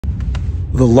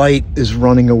The light is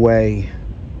running away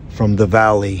from the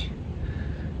valley,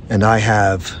 and I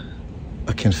have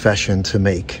a confession to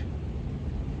make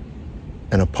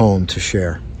and a poem to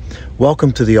share.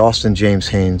 Welcome to the Austin James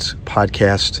Haynes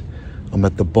podcast. I'm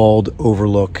at the Bald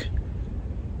Overlook,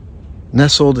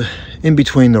 nestled in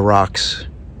between the rocks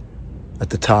at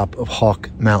the top of Hawk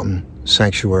Mountain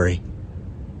Sanctuary.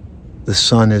 The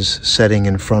sun is setting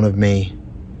in front of me.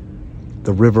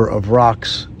 The river of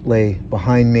rocks lay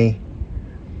behind me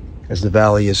as the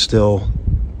valley is still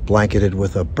blanketed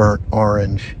with a burnt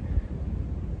orange,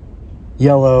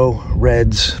 yellow,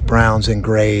 reds, browns, and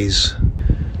grays.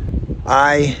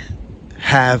 I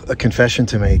have a confession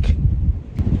to make.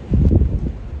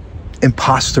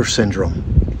 Imposter syndrome.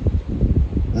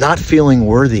 Not feeling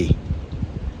worthy.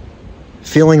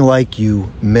 Feeling like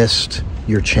you missed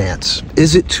your chance.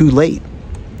 Is it too late?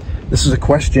 This is a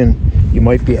question you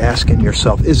might be asking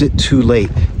yourself. Is it too late?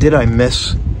 Did I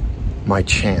miss my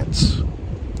chance?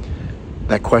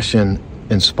 That question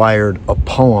inspired a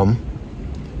poem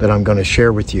that I'm going to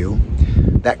share with you.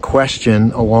 That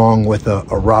question, along with a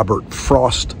Robert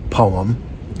Frost poem,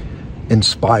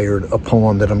 inspired a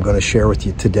poem that I'm going to share with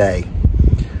you today.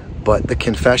 But the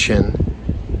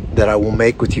confession that I will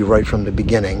make with you right from the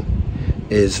beginning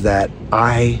is that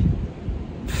I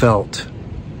felt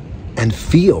and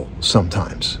feel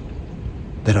sometimes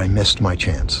that I missed my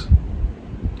chance.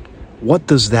 What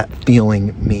does that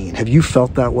feeling mean? Have you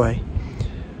felt that way?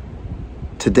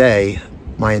 Today,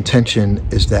 my intention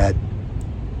is that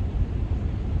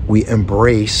we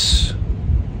embrace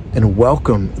and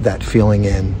welcome that feeling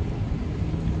in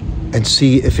and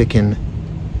see if it can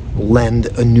lend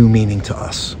a new meaning to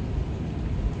us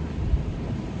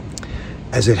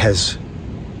as it has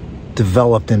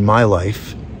developed in my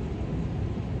life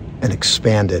and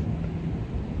expanded.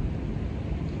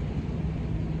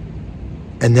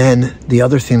 And then the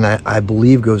other thing that I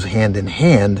believe goes hand in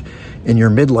hand in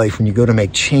your midlife when you go to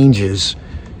make changes,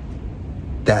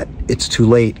 that it's too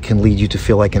late, can lead you to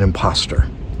feel like an imposter.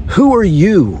 Who are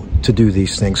you to do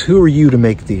these things? Who are you to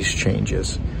make these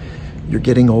changes? You're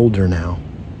getting older now.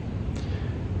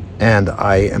 And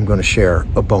I am going to share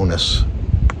a bonus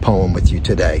poem with you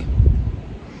today.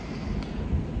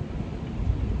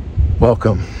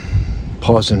 Welcome.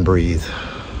 Pause and breathe.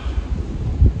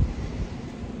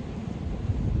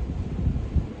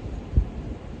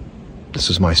 This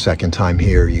is my second time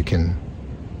here. You can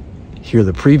hear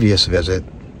the previous visit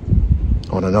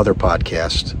on another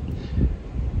podcast.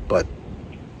 But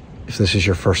if this is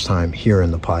your first time hearing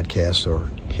the podcast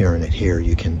or hearing it here,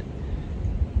 you can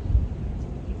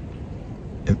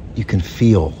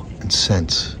feel and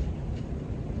sense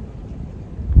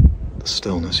the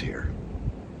stillness here.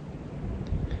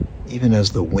 Even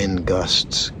as the wind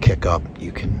gusts kick up,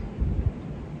 you can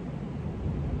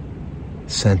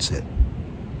sense it.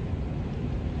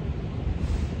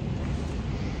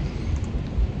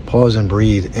 Pause and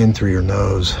breathe in through your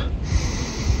nose.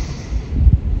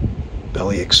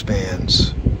 Belly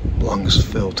expands, lungs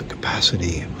fill to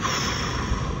capacity.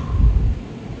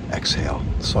 Exhale,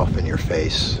 soften your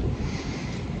face.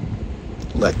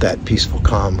 Let that peaceful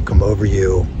calm come over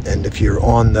you. And if you're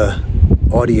on the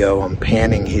audio, I'm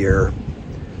panning here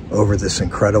over this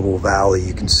incredible valley.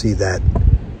 You can see that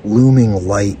looming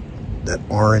light, that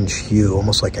orange hue,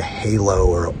 almost like a halo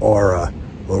or aura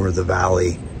over the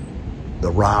valley. The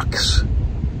rocks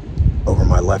over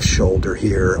my left shoulder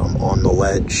here. I'm on the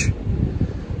ledge.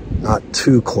 Not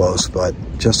too close, but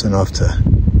just enough to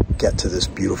get to this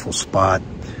beautiful spot.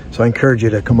 So I encourage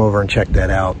you to come over and check that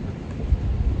out.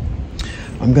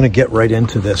 I'm going to get right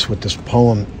into this with this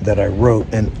poem that I wrote,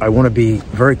 and I want to be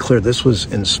very clear. This was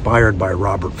inspired by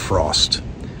Robert Frost,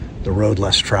 The Road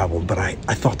Less Traveled. But I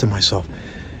thought to myself,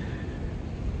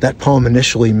 that poem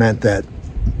initially meant that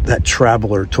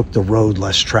traveler took the road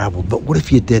less traveled. But what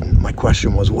if you didn't? My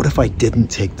question was, what if I didn't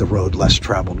take the road less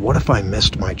traveled? What if I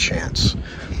missed my chance?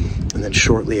 And then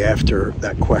shortly after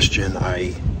that question,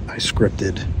 I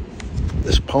scripted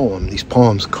this poem. These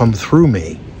poems come through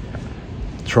me.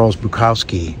 Charles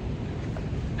Bukowski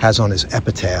has on his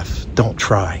epitaph, don't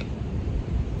try.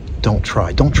 Don't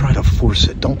try. Don't try to force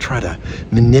it. Don't try to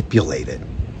manipulate it.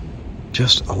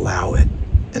 Just allow it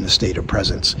in the state of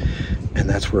presence. And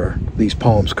that's where these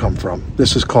poems come from.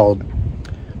 This is called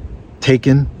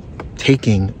Taking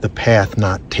the Path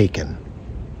Not Taken.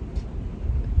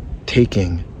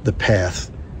 Taking the path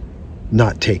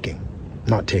not taken.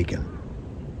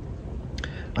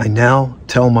 I now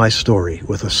tell my story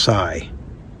with a sigh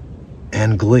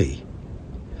and glee.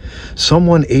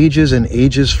 Someone ages and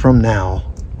ages from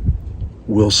now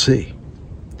will see.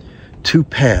 Two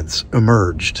paths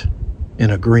emerged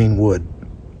in a green wood.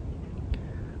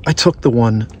 I took the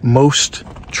one most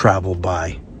traveled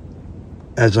by,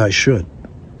 as I should.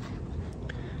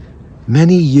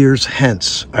 Many years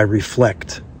hence I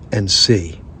reflect and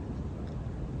see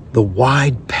the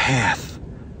wide path,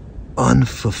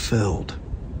 unfulfilled,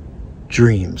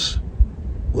 dreams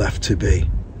left to be.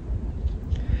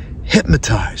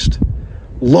 Hypnotized,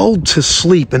 lulled to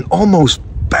sleep, and almost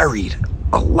buried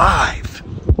alive.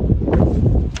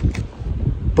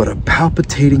 But a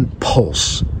palpitating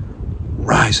pulse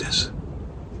rises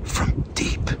from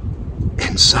deep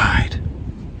inside.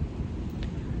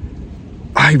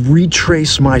 I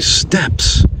retrace my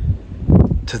steps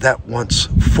to that once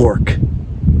fork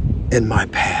in my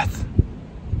path.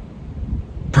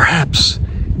 Perhaps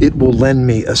it will lend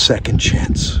me a second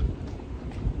chance.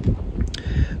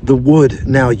 The wood,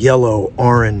 now yellow,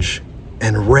 orange,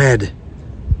 and red,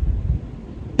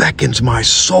 beckons my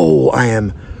soul. I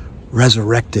am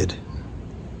resurrected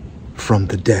from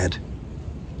the dead.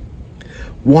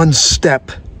 One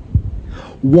step,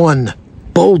 one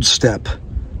bold step,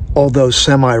 although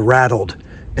semi-rattled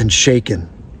and shaken,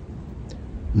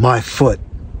 my foot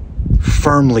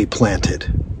firmly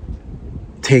planted,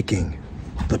 taking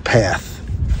the path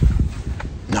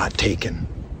not taken.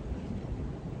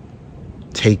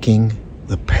 Taking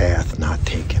the path not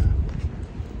taken.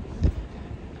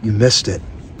 You missed it.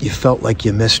 You felt like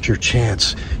you missed your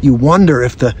chance. You wonder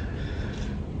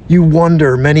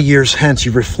many years hence,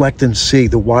 you reflect and see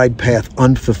the wide path,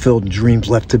 unfulfilled dreams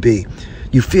left to be.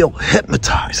 You feel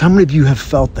hypnotized. How many of you have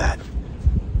felt that?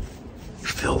 You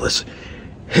feel this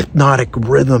hypnotic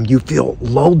rhythm. You feel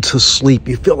lulled to sleep.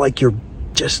 You feel like you're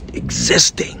just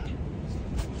existing.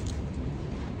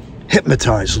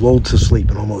 Hypnotized, lulled to sleep,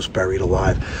 and almost buried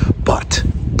alive. But,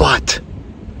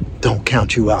 don't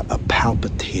count you out. A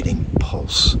palpitating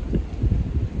pulse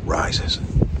rises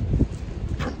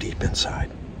from deep inside.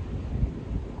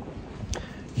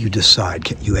 You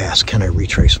decide, you ask, can I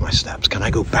retrace my steps? Can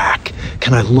I go back?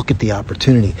 Can I look at the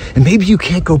opportunity? And maybe you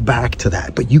can't go back to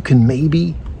that, but you can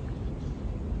maybe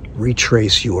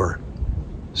retrace your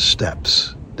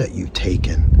steps that you've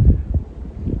taken.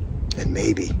 And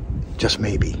maybe, just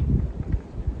maybe,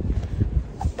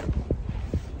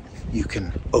 you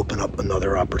can open up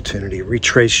another opportunity.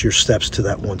 Retrace your steps to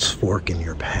that once fork in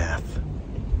your path.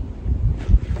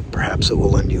 Perhaps it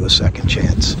will lend you a second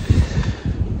chance.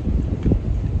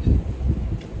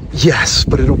 Yes,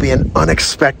 but it'll be an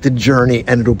unexpected journey,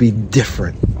 and it'll be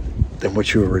different than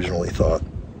what you originally thought.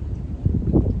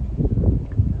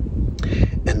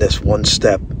 And this one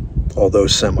step, although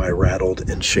semi-rattled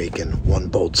and shaken, one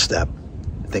bold step.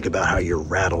 Think about how you're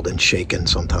rattled and shaken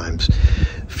sometimes,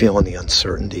 feeling the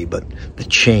uncertainty, but the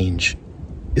change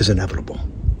is inevitable.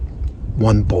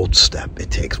 One bold step. It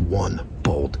takes one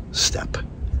bold step.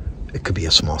 It could be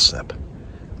a small step,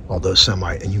 although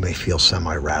and you may feel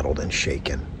semi-rattled and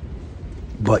shaken,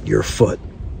 but your foot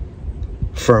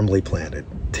firmly planted,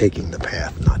 taking the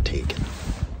path not taken.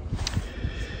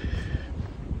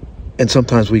 And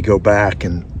sometimes we go back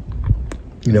and,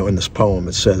 in this poem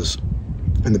it says,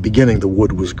 in the beginning, the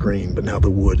wood was green, but now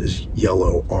the wood is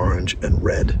yellow, orange, and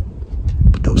red.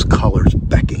 But those colors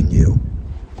beckon you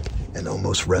and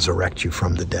almost resurrect you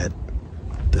from the dead.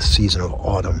 The season of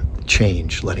autumn,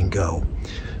 change, letting go,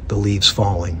 the leaves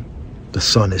falling, the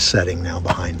sun is setting now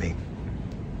behind me.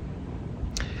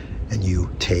 And you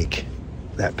take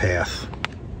that path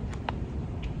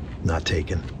not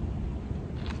taken.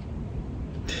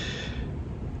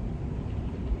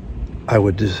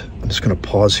 I'm just going to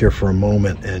pause here for a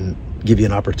moment and give you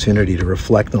an opportunity to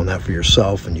reflect on that for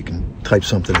yourself, and you can type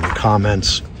something in the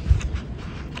comments.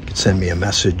 You can send me a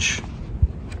message.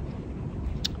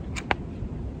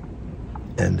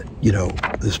 And,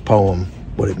 this poem,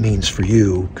 what it means for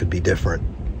you could be different.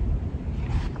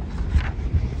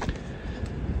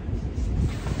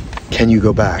 Can you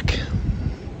go back?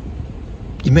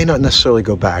 You may not necessarily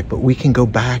go back, but we can go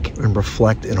back and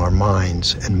reflect in our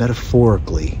minds and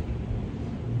metaphorically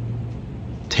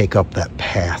take up that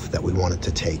path that we wanted to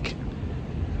take.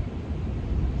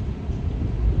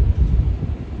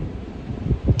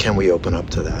 Can we open up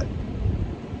to that?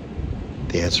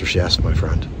 The answer is yes, my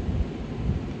friend.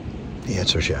 The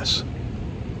answer is yes.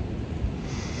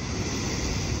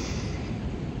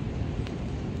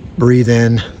 Breathe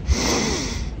in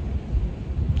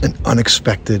an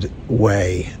unexpected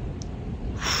way.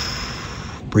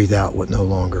 Breathe out what no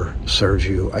longer serves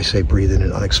you. I say breathe in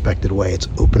an unexpected way. It's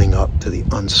opening up to the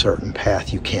uncertain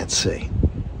path you can't see.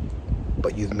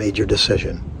 But you've made your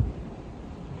decision.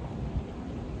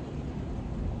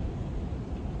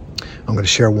 I'm going to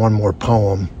share one more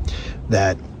poem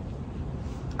that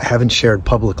I haven't shared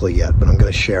publicly yet, but I'm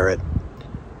going to share it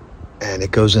And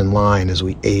it goes in line as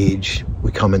we age,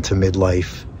 we come into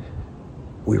midlife,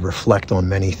 we reflect on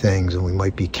many things, and we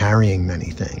might be carrying many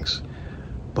things,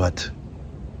 but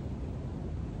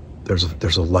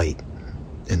there's a light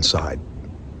inside.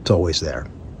 It's always there.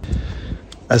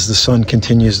 As the sun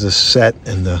continues to set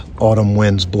and the autumn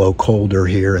winds blow colder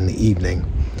here in the evening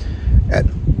at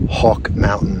Hawk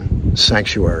Mountain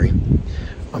Sanctuary,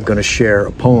 I'm going to share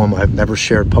a poem I've never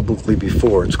shared publicly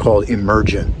before. It's called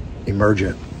Emergent.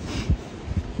 Emergent.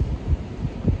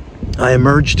 I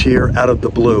emerged here out of the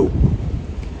blue.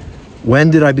 When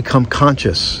did I become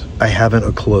conscious? I haven't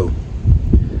a clue.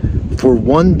 For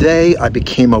one day I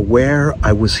became aware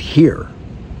I was here.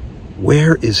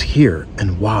 Where is here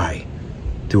and why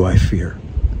do I fear?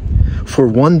 For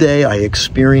one day I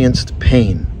experienced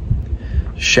pain,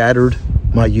 shattered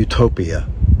my utopia,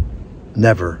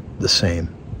 never the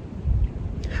same.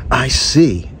 I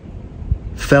see,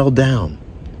 fell down,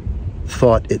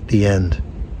 thought it the end,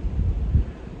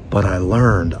 but I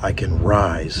learned I can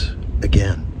rise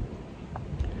again.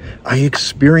 I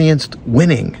experienced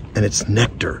winning and its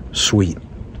nectar sweet.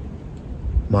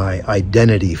 My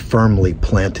identity firmly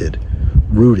planted,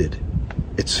 rooted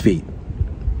its feet.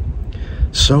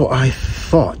 So I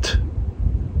thought,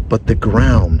 but the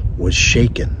ground was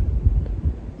shaken.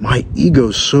 My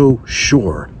ego so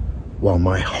sure, while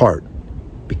my heart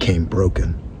became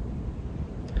broken.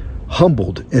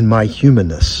 Humbled in my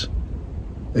humanness,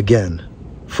 again,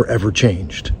 forever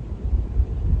changed.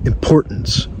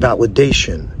 Importance,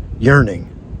 validation, yearning,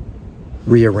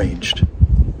 rearranged.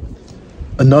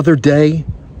 Another day,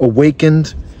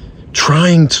 awakened,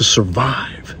 trying to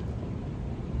survive.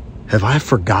 Have I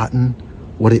forgotten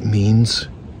what it means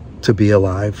to be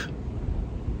alive?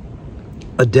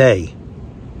 A day,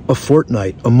 a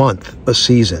fortnight, a month, a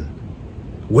season.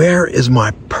 Where is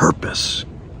my purpose?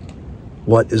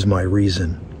 What is my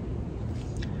reason?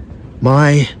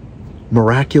 My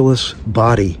miraculous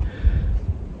body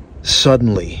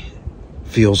suddenly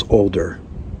feels older.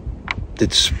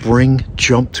 Did spring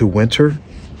jump to winter?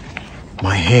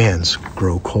 My hands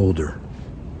grow colder.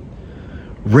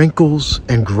 Wrinkles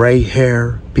and gray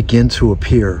hair begin to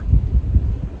appear.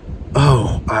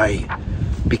 Oh, I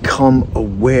become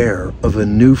aware of a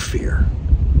new fear.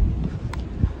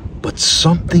 But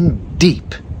something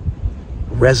deep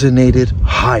resonated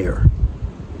higher.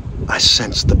 I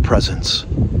sensed the presence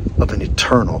of an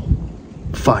eternal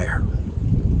fire.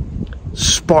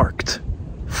 Sparked,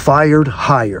 fired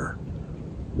higher,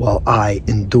 while I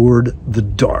endured the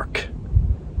dark.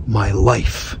 My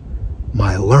life,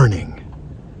 my learning,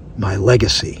 my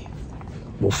legacy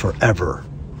will forever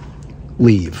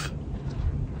leave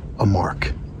a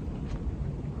mark.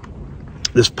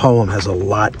 This poem has a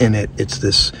lot in it. It's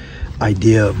this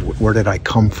idea of where did I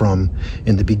come from?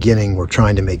 In the beginning, we're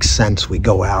trying to make sense. We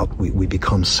go out, we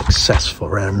become successful,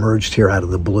 right? I emerged here out of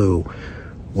the blue.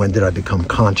 When did I become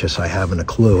conscious? I haven't a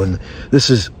clue. And this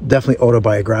is definitely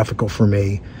autobiographical for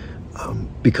me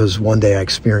because one day I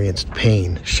experienced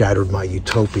pain, shattered my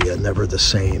utopia, never the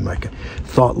same. I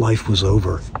thought life was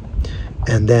over.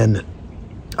 And then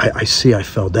I see I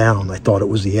fell down. I thought it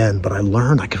was the end, but I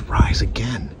learned I could rise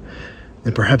again.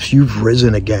 And perhaps you've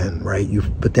risen again, right?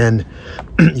 But then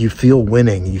you feel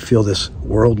winning. You feel this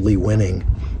worldly winning.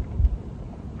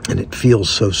 And it feels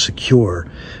so secure.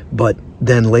 But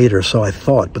then later, so I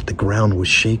thought, but the ground was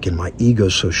shaken. My ego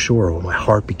so sure, well, my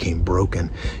heart became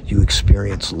broken. You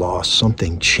experience loss.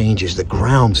 Something changes. The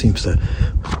ground seems to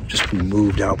just be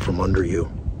moved out from under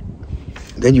you.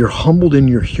 Then you're humbled in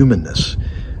your humanness.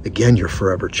 Again, you're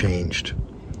forever changed.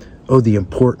 Oh, the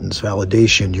importance,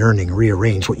 validation, yearning,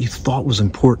 rearranged. What you thought was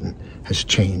important has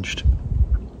changed.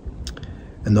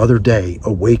 Another day,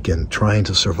 awakened, trying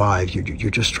to survive. You're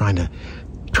just trying to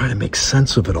make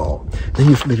sense of it all.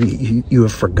 Then maybe you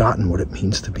have forgotten what it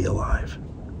means to be alive.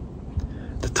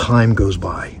 The time goes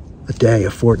by. A day,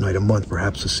 a fortnight, a month,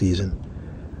 perhaps a season.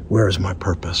 Where is my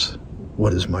purpose?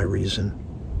 What is my reason?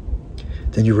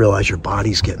 Then you realize your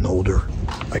body's getting older.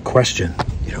 I question,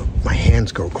 my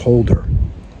hands grow colder.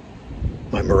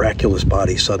 My miraculous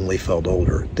body suddenly felt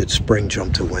older. Did spring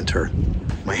jump to winter?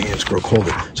 My hands grow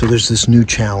colder. So there's this new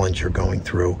challenge you're going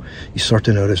through. You start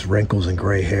to notice wrinkles and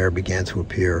gray hair began to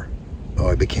appear. Oh,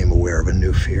 I became aware of a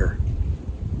new fear.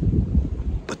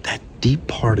 But that deep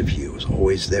part of you is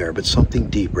always there, but something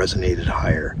deep resonated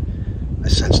higher. I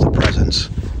sensed the presence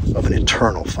of an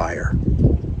eternal fire.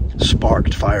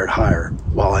 Sparked, fired higher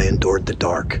while I endured the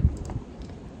dark.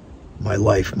 My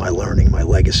life, my learning, my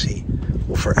legacy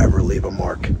will forever leave a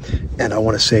mark. And I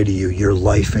want to say to you, your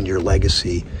life and your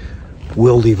legacy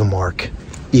will leave a mark,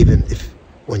 even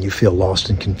when you feel lost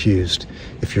and confused.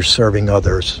 If you're serving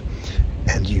others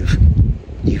and you've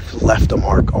you've left a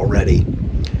mark already.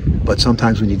 But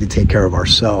sometimes we need to take care of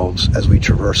ourselves as we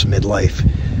traverse midlife,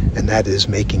 and that is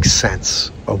making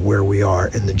sense of where we are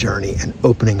in the journey and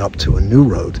opening up to a new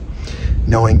road,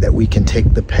 knowing that we can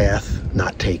take the path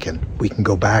not taken. We can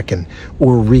go back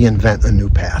or reinvent a new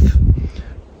path,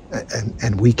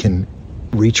 and we can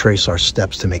retrace our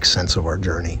steps to make sense of our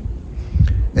journey.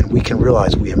 And we can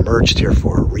realize we emerged here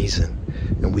for a reason,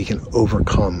 and we can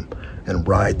overcome and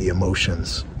ride the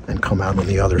emotions and come out on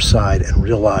the other side and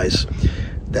realize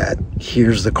that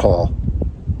here's the call.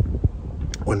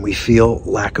 When we feel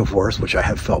lack of worth, which I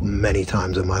have felt many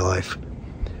times in my life,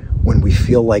 when we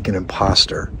feel like an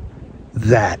imposter,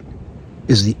 that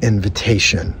is the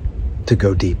invitation to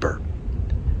go deeper.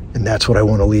 And that's what I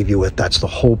want to leave you with. That's the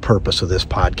whole purpose of this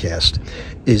podcast,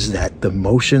 is that the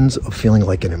emotions of feeling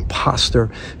like an imposter,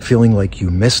 feeling like you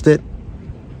missed it,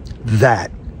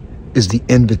 that is the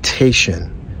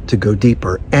invitation to go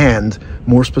deeper, and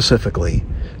more specifically,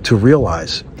 to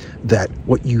realize that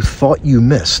what you thought you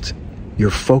missed, you're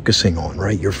focusing on,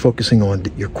 right? You're focusing on,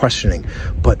 you're questioning,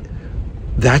 but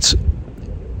that's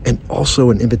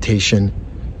also an invitation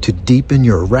to deepen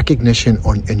your recognition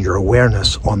and your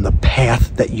awareness on the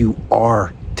path that you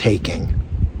are taking.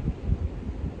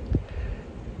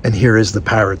 And here is the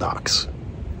paradox.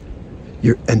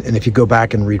 And if you go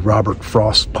back and read Robert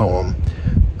Frost's poem,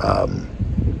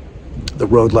 The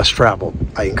Road Less Traveled,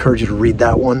 I encourage you to read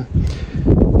that one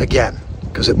again,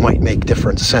 because it might make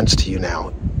different sense to you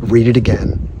now. Read it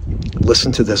again,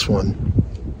 listen to this one,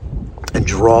 and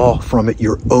draw from it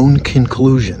your own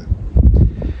conclusion.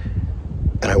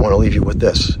 And I want to leave you with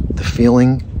this: the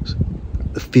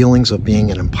feelings of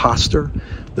being an imposter,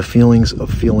 the feelings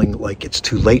of feeling like it's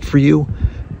too late for you,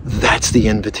 that's the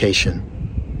invitation.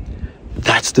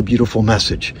 That's the beautiful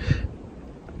message.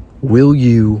 Will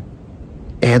you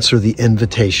answer the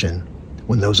invitation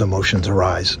when those emotions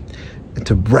arise, and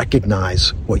to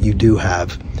recognize what you do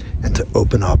have, and to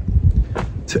open up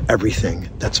to everything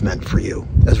that's meant for you?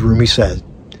 As Rumi said,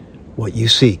 what you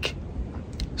seek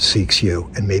seeks you.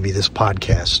 And maybe this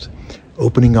podcast,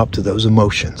 opening up to those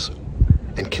emotions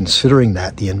and considering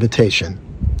that the invitation,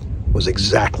 was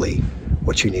exactly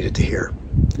what you needed to hear.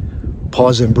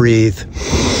 Pause and breathe.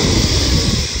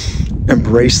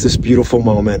 Embrace this beautiful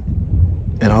moment.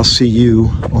 And I'll see you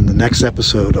on the next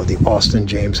episode of the Austin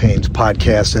James Haynes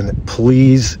podcast. And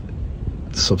please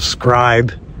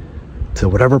subscribe to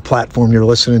whatever platform you're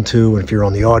listening to. And if you're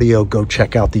on the audio, go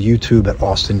check out the YouTube at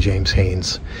Austin James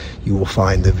Haynes. You will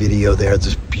find the video there.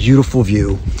 This beautiful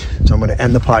view. So I'm going to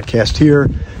end the podcast here.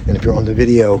 And if you're on the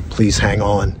video, please hang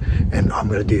on. And I'm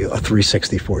going to do a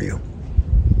 360 for you.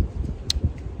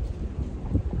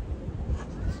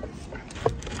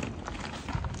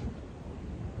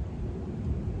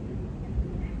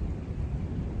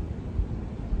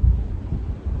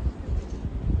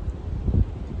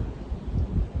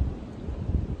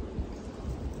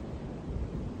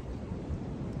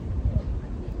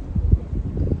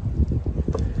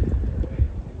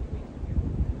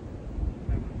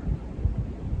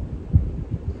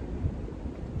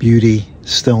 Beauty,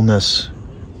 stillness,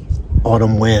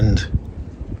 autumn wind,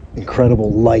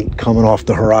 incredible light coming off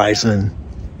the horizon.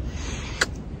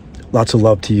 Lots of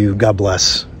love to you. God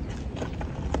bless.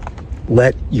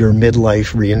 Let your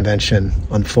midlife reinvention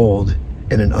unfold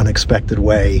in an unexpected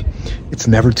way. It's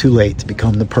never too late to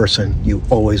become the person you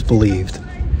always believed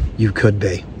you could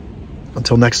be.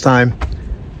 Until next time,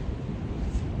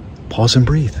 pause and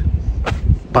breathe.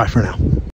 Bye for now.